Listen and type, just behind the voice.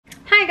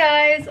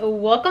guys,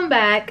 welcome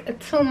back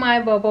to my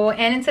bubble.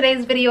 And in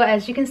today's video,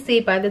 as you can see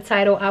by the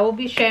title, I will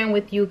be sharing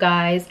with you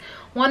guys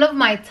one of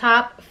my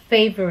top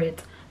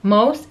favorite,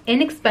 most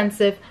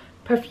inexpensive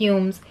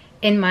perfumes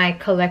in my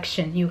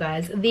collection. You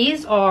guys,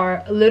 these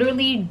are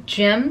literally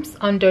gems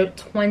under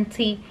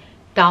 $20.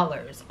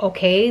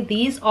 Okay,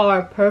 these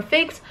are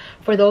perfect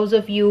for those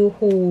of you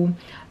who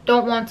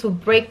don't want to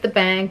break the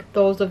bank,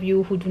 those of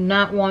you who do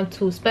not want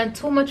to spend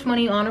too much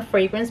money on a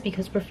fragrance,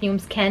 because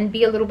perfumes can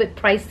be a little bit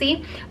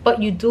pricey,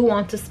 but you do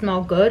want to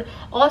smell good.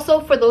 Also,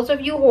 for those of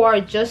you who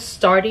are just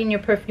starting your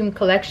perfume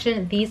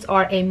collection, these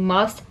are a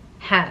must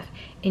have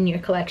in your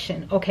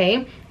collection.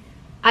 Okay,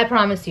 I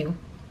promise you,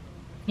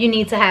 you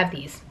need to have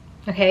these.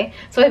 Okay,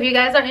 so if you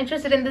guys are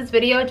interested in this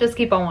video, just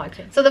keep on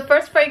watching. So the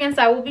first fragrance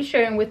I will be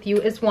sharing with you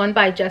is one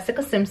by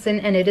Jessica Simpson,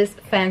 and it is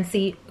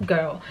Fancy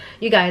Girl.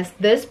 You guys,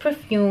 this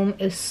perfume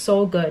is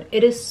so good.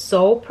 It is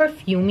so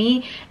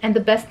perfumey, and the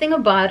best thing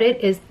about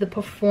it is the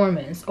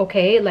performance.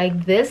 Okay,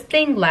 like this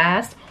thing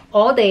lasts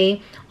all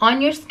day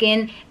on your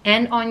skin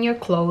and on your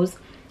clothes,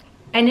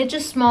 and it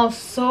just smells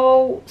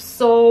so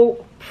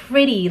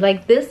pretty.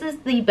 Like, this is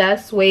the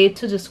best way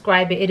to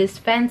describe it. It is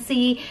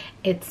fancy,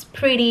 it's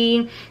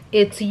pretty,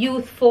 it's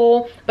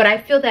youthful, but I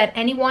feel that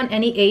anyone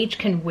any age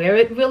can wear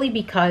it, really,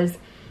 because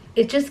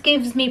it just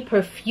gives me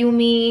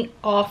perfumey,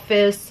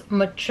 office,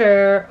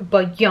 mature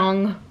but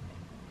young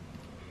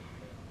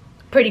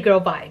pretty girl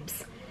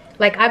vibes.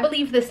 Like, I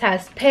believe this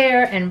has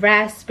pear and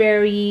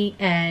raspberry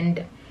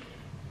and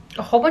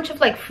a whole bunch of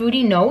like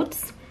fruity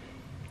notes,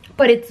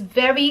 but it's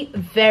very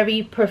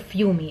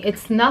perfumey.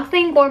 It's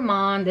nothing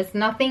gourmand, it's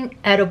nothing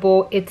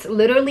edible, it's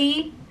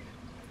literally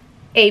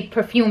a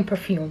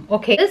perfume.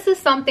 Okay, this is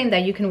something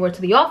that you can wear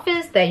to the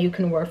office, that you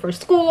can wear for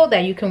school,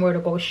 that you can wear to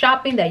go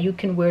shopping, that you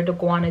can wear to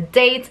go on a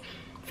date,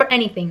 for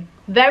anything.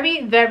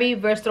 Very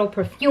versatile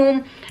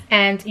perfume,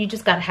 and you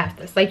just gotta have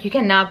this. Like, you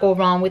cannot go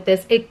wrong with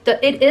this. It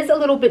is a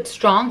little bit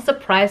strong,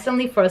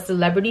 surprisingly, for a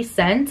celebrity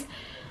scent,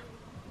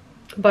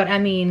 but I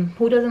mean,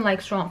 who doesn't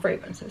like strong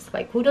fragrances?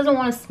 Like, who doesn't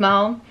want to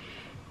smell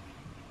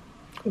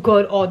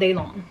good all day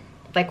long?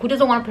 Like, who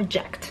doesn't want to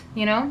project?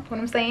 You know what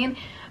I'm saying?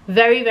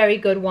 Very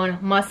good one,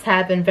 must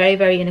have, and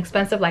very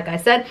inexpensive. Like I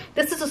said,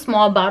 this is a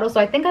small bottle,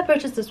 so I think I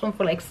purchased this one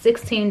for like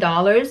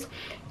 $16.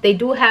 They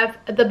do have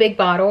the big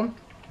bottle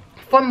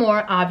for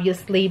more,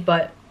 obviously,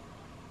 but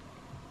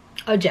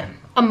a gem,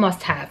 a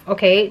must have.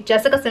 Okay,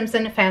 Jessica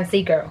Simpson,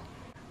 Fancy Girl.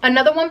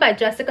 Another one by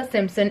Jessica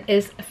Simpson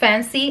is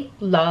Fancy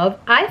Love.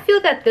 I feel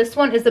that this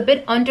one is a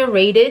bit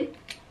underrated,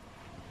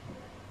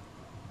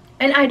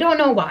 and I don't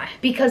know why,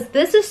 because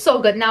this is so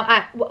good.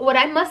 Now, what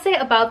I must say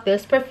about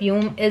this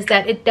perfume is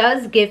that it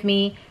does give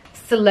me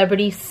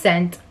celebrity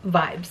scent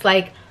vibes.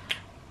 Like,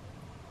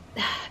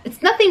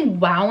 it's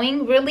nothing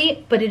wowing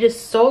really, but it is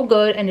so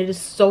good and it is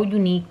so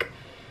unique.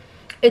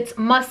 It's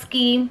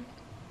musky,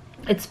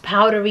 it's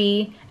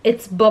powdery,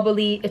 it's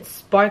bubbly, it's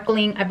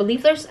sparkling. I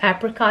believe there's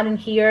apricot in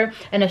here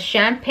and a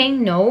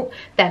champagne note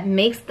that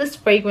makes this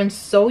fragrance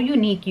so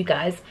unique, you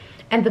guys.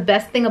 And the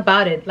best thing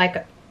about it,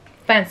 like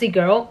Fancy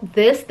Girl,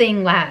 this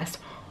thing lasts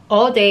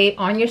all day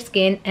on your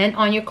skin and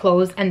on your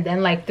clothes, and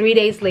then like 3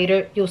 days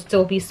later you'll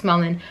still be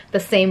smelling the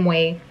same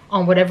way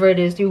on whatever it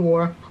is you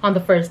wore on the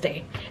first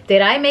day.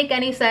 Did I make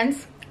any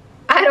sense?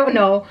 I don't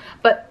know,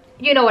 but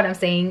you know what I'm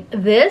saying.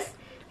 This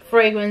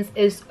fragrance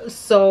is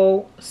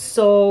so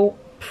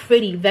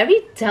pretty,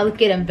 very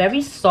delicate and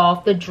very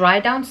soft. The dry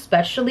down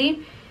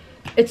especially,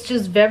 it's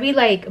just very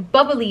like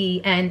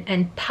bubbly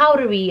and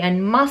powdery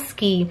and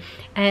musky,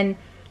 and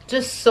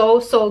just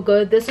so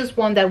good. This is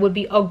one that would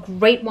be a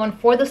great one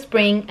for the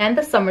spring and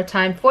the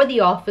summertime, for the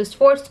office,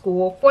 for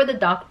school, for the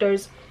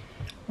doctors,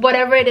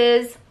 whatever it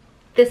is.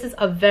 This is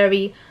a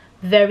very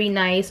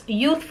nice,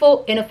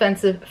 youthful,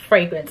 inoffensive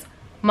fragrance.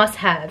 Must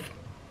have.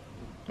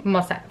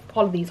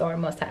 All of these are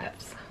must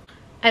haves.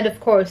 And of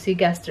course, you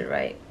guessed it,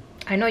 right?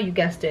 I know you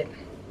guessed it.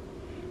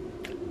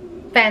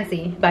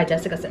 Fancy by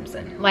Jessica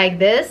Simpson. Like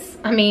this,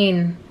 I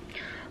mean,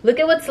 look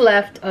at what's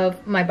left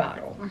of my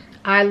bottle.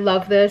 I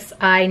love this.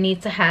 I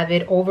need to have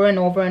it over and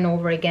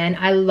over again.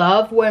 I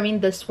love wearing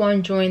this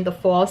one during the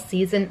fall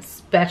season,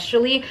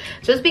 especially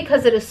just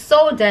because it is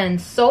so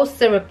dense, so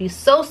syrupy,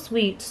 so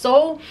sweet,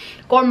 so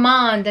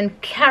gourmand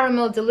and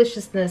caramel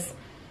deliciousness.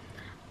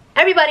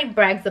 Everybody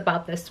brags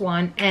about this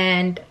one,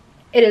 and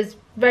it is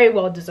very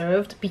well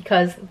deserved,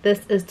 because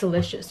this is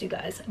delicious, you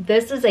guys.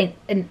 This is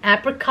an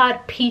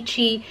apricot,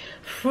 peachy,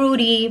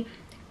 fruity,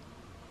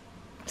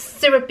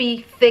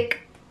 syrupy,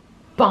 thick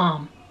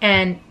bomb,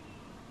 and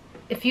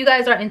if you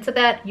guys are into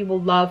that, you will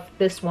love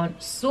this one.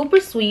 Super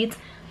sweet,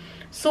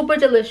 super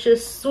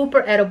delicious,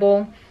 super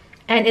edible,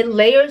 and it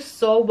layers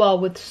so well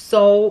with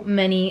so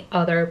many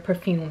other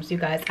perfumes, you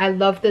guys. I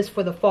love this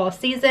for the fall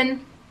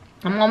season.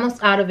 I'm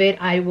almost out of it.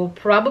 I will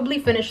probably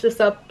finish this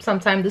up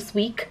sometime this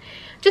week,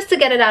 just to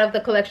get it out of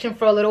the collection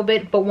for a little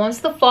bit. But once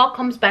the fall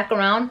comes back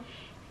around,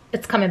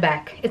 it's coming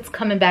back. It's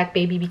coming back,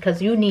 baby, because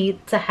you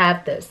need to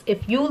have this.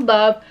 If you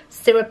love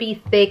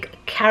syrupy, thick,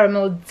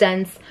 caramel,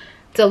 dense,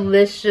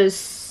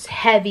 delicious,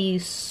 heavy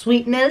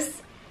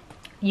sweetness,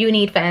 you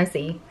need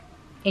Fancy.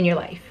 in your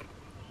life.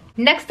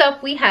 Next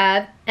up, we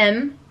have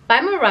M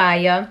by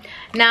Mariah.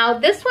 Now,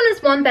 this one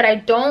is one that I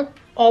don't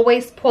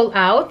always pull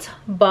out,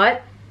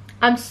 but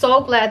I'm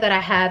so glad that I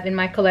have in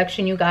my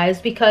collection, you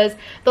guys, because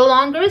the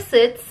longer it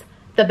sits,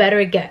 the better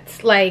it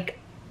gets. Like,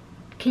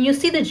 can you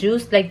see the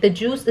juice? Like, the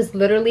juice is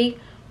literally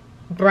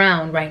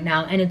brown right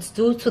now, and it's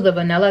due to the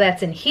vanilla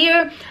that's in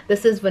here.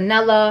 This is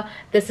vanilla,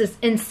 this is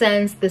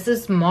incense, this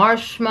is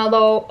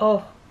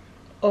marshmallow.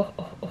 Oh,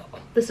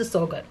 this is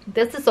so good.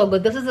 This is so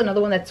good. This is another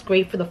one that's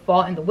great for the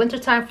fall and the winter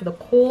time, for the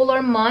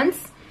cooler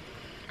months.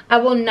 I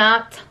will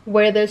not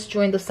wear this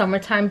during the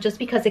summertime just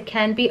because it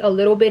can be a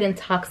little bit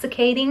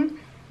intoxicating,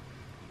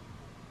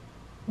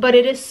 but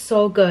it is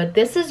so good.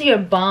 This is your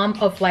bomb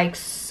of like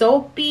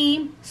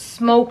soapy,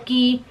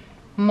 smoky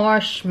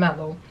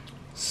marshmallow.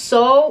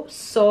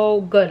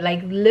 So good.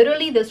 Like,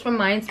 literally, this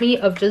reminds me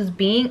of just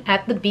being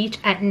at the beach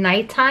at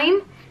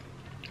nighttime,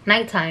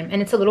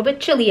 and it's a little bit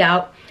chilly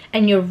out,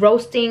 and you're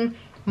roasting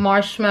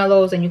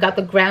marshmallows and you got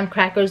the graham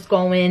crackers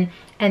going,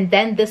 and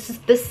then this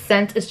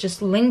scent is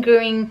just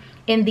lingering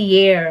in the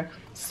air,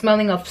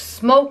 smelling of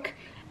smoke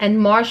and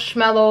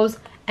marshmallows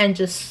and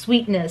just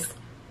sweetness,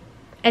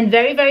 and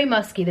very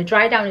musky. The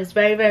dry down is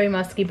very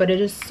musky, but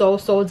it is so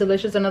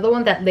delicious. Another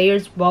one that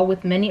layers well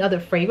with many other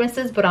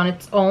fragrances, but on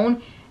its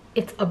own,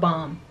 it's a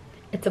bomb.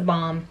 It's a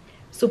bomb.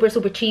 Super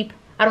cheap.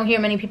 I don't hear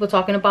many people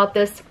talking about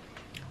this.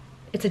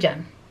 It's a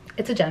gem.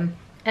 It's a gem.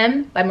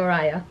 M by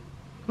Mariah.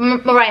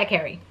 Mariah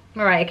Carey.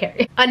 Mariah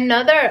Carey.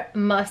 Another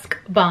musk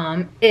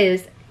bomb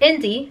is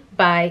Indie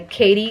by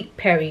Katy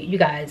Perry. You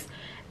guys,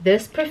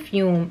 this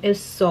perfume is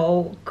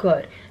so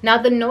good. Now,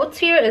 the notes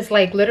here is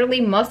like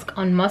literally musk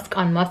on musk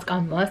on musk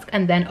on musk,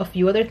 and then a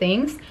few other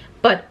things,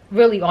 but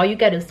really all you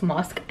get is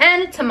musk.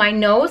 And to my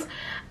nose,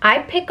 I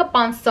pick up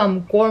on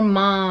some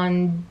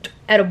gourmand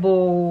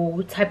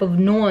edible type of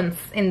nuance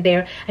in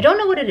there. I don't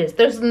know what it is.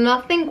 There's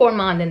nothing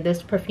gourmand in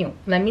this perfume,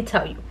 let me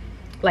tell you.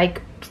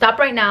 Like, stop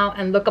right now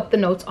and look up the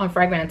notes on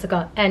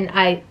Fragrantica, and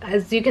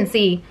as you can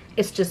see,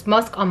 it's just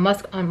musk on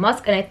musk on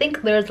musk, and I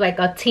think there's like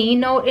a tea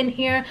note in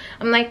here.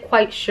 I'm not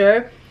quite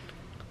sure,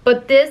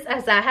 but this,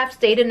 as I have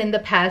stated in the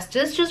past,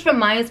 just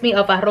reminds me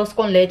of arroz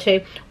con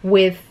leche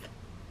with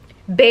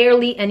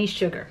barely any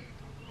sugar.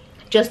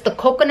 Just the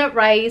coconut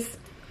rice,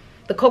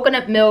 the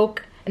coconut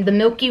milk, and the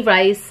milky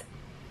rice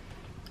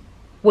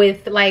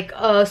with like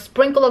a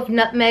sprinkle of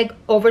nutmeg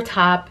over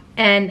top,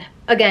 and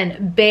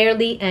again,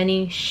 barely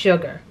any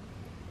sugar.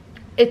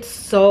 It's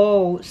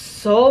so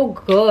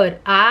good.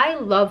 I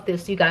love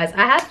this, you guys.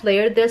 I have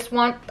layered this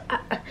one.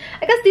 I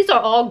guess these are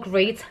all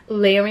great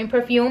layering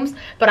perfumes,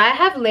 but I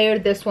have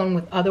layered this one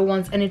with other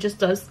ones, and it just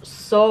does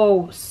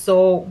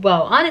so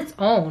well. On its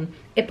own,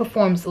 it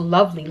performs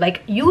lovely.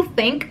 Like, you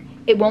think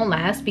it won't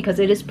last because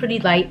it is pretty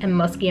light and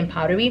musky and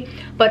powdery,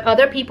 but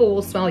other people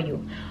will smell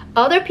you.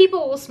 Other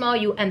people will smell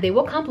you and they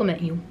will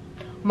compliment you.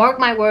 Mark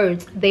my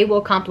words, they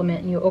will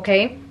compliment you,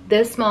 okay?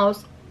 This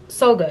smells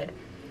so good.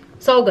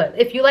 So good.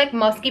 If you like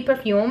musky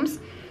perfumes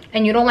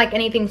and you don't like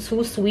anything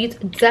too sweet,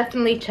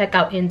 definitely check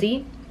out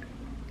Indie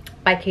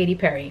by Katy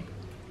Perry.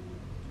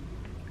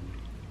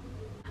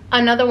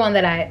 Another one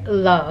that I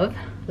love,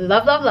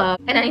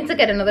 and I need to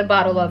get another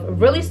bottle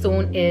of really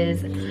soon,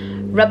 is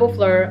Rebel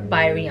Fleur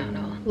by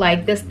Rihanna.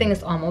 Like, this thing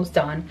is almost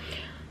done.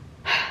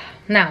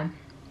 Now,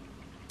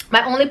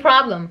 my only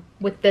problem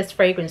with this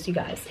fragrance, you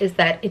guys, is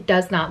that it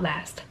does not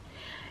last.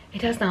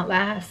 It does not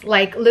last.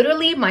 Like,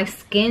 literally, my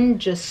skin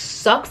just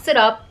sucks it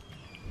up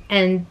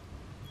and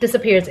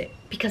disappears it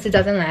because it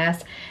doesn't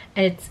last.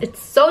 And it's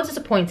so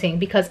disappointing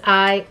because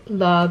I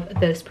love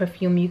this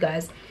perfume, you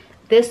guys.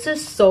 This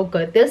is so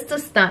good. This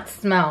does not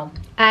smell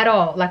at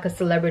all like a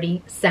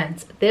celebrity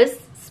scent. This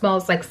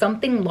smells like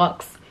something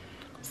luxe,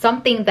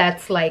 something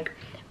that's like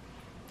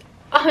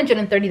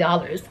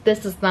 $130. This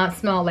does not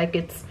smell like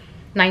it's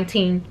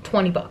 19,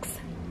 20 bucks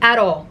at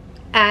all,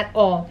 at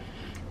all.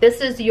 This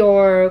is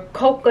your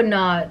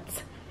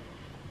coconut,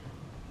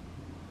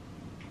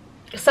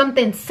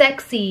 something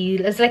sexy.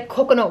 It's like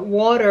coconut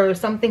water,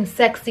 something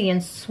sexy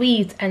and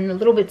sweet and a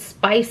little bit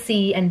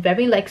spicy and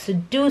very like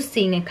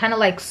seducing and kind of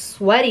like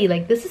sweaty.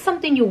 Like, this is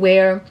something you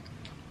wear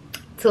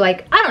to,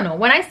 like, I don't know,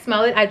 when I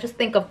smell it, I just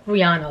think of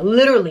Rihanna.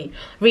 Literally,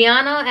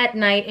 Rihanna at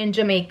night in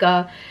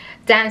Jamaica,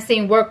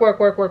 dancing, work,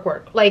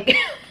 like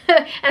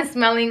and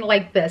smelling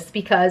like this,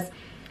 because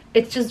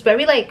it's just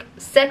very like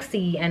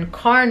sexy and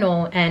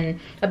carnal and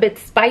a bit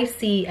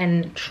spicy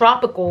and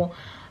tropical.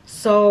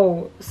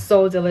 So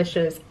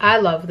delicious. I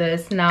love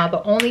this. Now,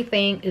 the only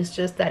thing is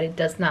just that it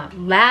does not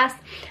last.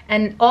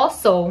 And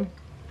also,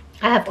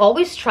 I have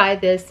always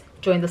tried this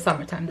during the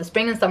summertime, the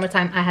spring and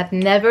summertime. I have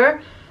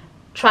never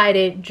tried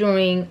it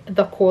during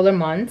the cooler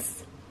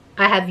months.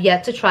 I have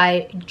yet to try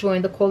it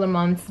during the cooler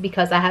months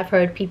because I have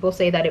heard people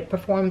say that it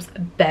performs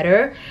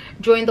better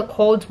during the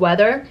cold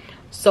weather.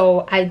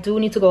 So I do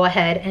need to go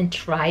ahead and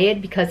try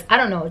it, because I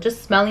don't know,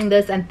 just smelling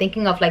this and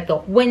thinking of like the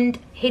wind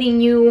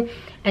hitting you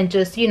and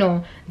just, you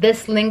know,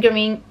 this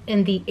lingering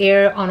in the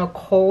air on a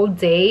cold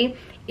day,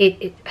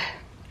 it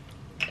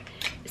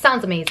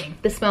sounds amazing.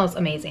 This smells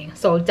amazing.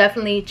 So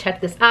definitely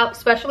check this out,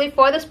 especially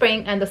for the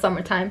spring and the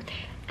summertime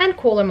and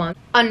cooler months.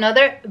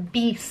 Another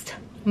beast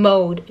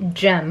mode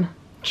gem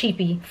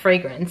cheapy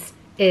fragrance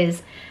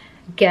is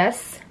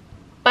Guess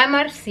by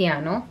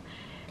Marciano.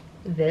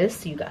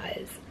 This, you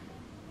guys,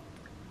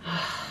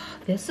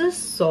 this is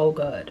so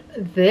good.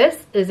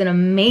 This is an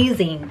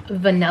amazing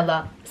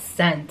vanilla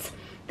scent.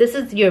 This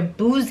is your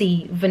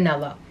boozy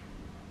vanilla.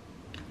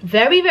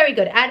 Very, very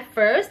good. At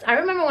first, I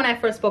remember when I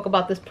first spoke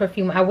about this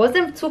perfume, I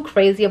wasn't too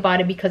crazy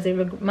about it because it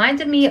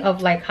reminded me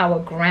of like how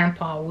a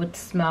grandpa would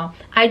smell.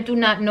 I do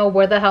not know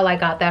where the hell I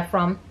got that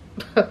from.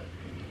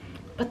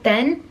 But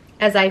then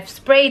as I've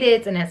sprayed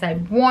it and as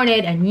I've worn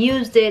it and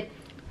used it,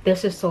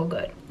 this is so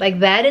good. Like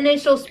that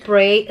initial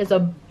spray is a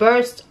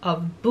burst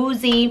of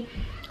boozy,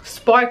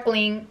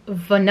 sparkling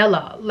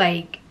vanilla,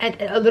 like, and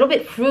a little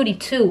bit fruity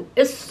too.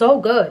 It's so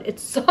good.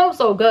 It's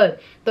so good.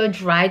 The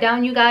dry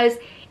down, you guys,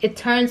 it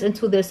turns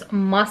into this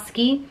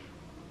musky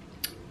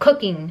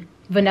cooking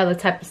vanilla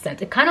type of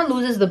scent. It kind of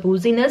loses the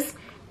booziness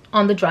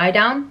on the dry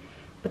down,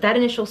 but that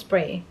initial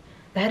spray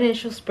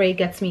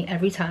gets me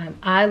every time.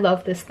 I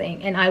love this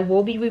thing, and I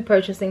will be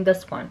repurchasing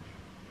this one.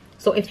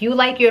 So if you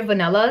like your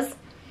vanillas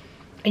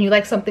and you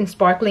like something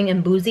sparkling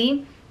and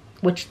boozy,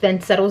 which then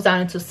settles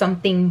down into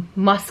something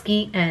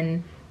musky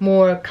and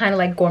more kind of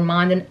like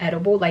gourmand and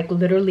edible, like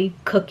literally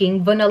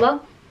cooking vanilla,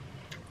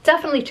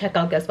 definitely check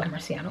out Guess by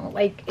Marciano.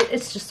 Like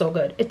it's just so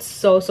good. It's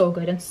so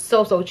good and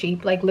so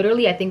cheap. Like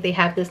literally I think they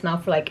have this now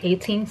for like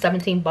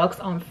 18-17 bucks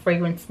on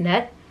Fragrance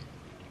Net.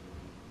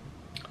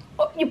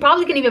 You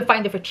probably can even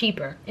find it for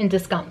cheaper in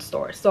discount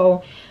stores.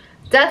 So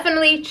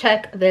definitely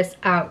check this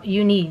out.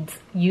 You need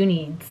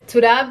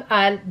Turab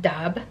Al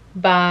Dahab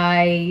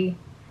by,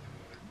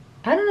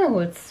 I don't know who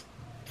it's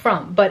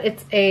from, but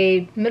it's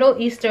a Middle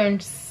Eastern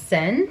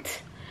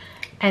scent.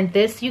 And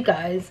this, you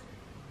guys,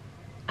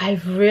 I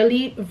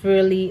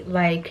really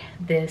like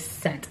this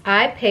scent.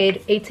 I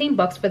paid 18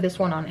 bucks for this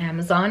one on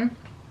Amazon.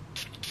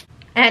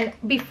 And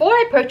before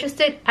I purchased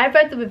it, I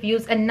read the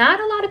reviews and not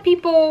a lot of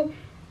people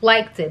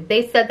liked it.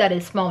 They said that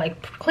it smelled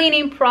like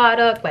cleaning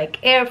product, like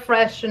air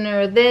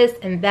freshener, this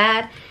and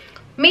that.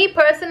 Me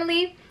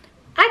personally,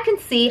 I can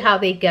see how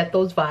they get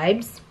those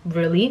vibes,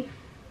 really.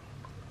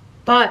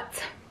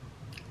 But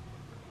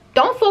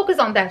don't focus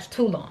on that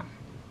too long.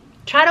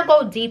 Try to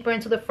go deeper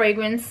into the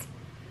fragrance,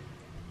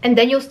 and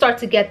then you'll start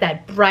to get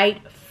that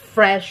bright,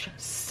 fresh,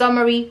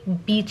 summery,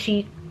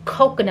 beachy,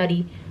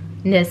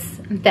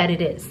 coconuttiness that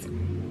it is.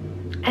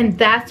 And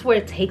that's where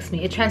it takes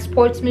me. It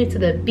transports me to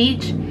the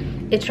beach.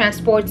 It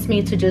transports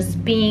me to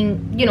just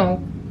being, you know,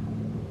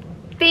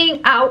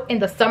 being out in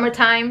the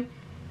summertime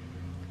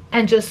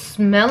and just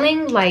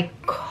smelling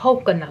like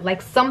coconut,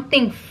 like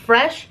something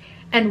fresh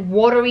and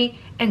watery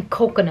and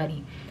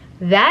coconutty.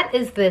 That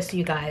is this,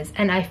 you guys.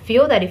 And I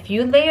feel that if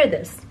you layer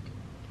this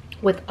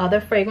with other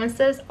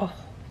fragrances, oh,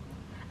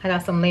 I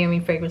got some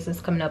layering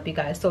fragrances coming up, you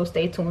guys. So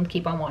stay tuned,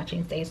 keep on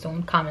watching, stay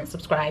tuned, comment,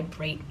 subscribe,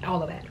 rate,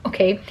 all of that,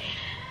 okay?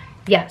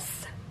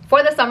 Yes,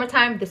 for the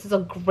summertime, this is a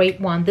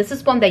great one. This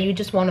is one that you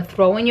just want to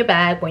throw in your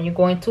bag when you're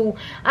going to,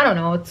 I don't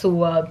know,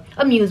 to a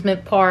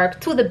amusement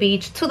park, to the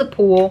beach, to the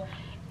pool.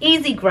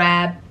 Easy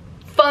grab,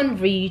 fun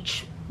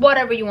reach,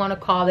 whatever you want to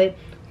call it.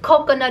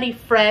 Coconutty,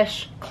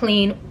 fresh,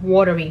 clean,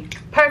 watery.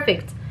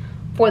 Perfect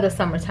for the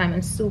summertime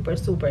and super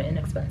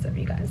inexpensive,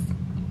 you guys.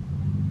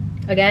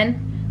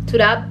 Again,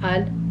 Turab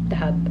Al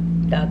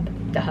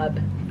Dahab.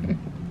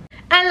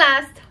 And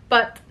last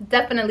but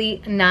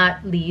definitely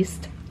not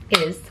least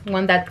is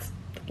one that's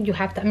you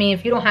have to, I mean,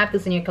 if you don't have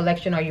this in your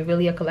collection, are you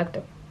really a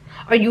collector?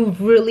 Are you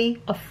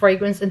really a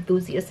fragrance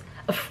enthusiast,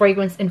 a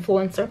fragrance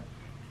influencer?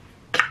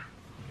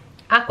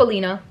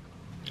 Aquolina,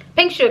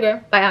 Pink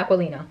Sugar by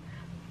Aquolina.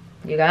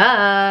 You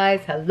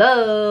guys,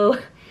 hello.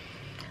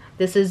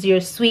 This is your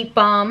sweet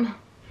bomb,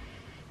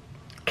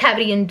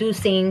 cavity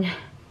inducing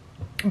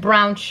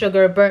brown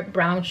sugar, burnt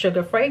brown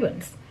sugar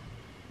fragrance.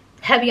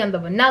 Heavy on the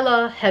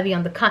vanilla, heavy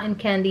on the cotton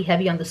candy,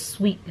 heavy on the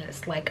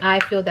sweetness. Like, I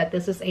feel that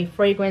this is a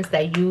fragrance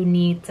that you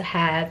need to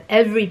have,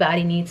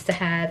 everybody needs to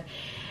have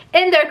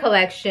in their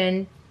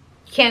collection.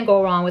 Can't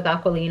go wrong with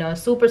Aquolina.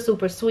 Super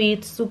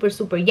sweet,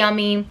 super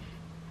yummy.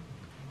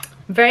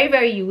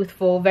 Very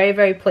youthful,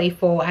 very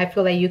playful. I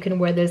feel like you can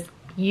wear this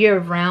year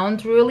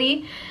round,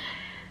 really.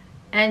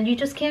 And you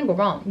just can't go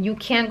wrong. You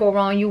can't go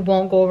wrong. You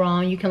won't go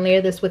wrong. You can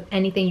layer this with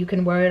anything. You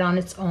can wear it on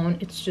its own.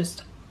 It's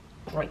just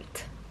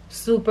great.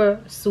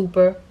 Super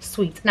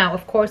sweet. Now,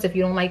 of course, if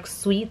you don't like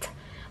sweet,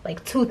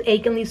 like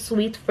tooth-achingly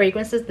sweet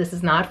fragrances, this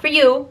is not for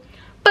you.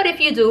 But if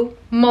you do,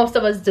 most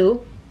of us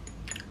do,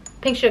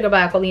 Pink Sugar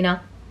by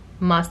Aquolina,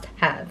 must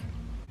have.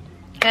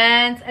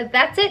 And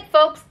that's it,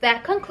 folks.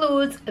 That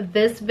concludes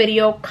this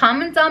video.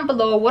 Comment down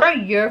below, what are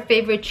your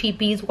favorite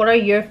cheapies? What are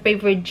your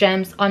favorite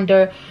gems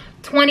under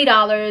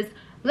 $20?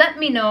 Let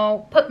me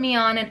know, put me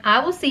on, and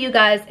I will see you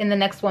guys in the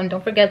next one.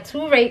 Don't forget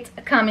to rate,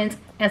 comment,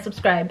 and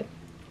subscribe.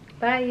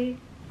 Bye.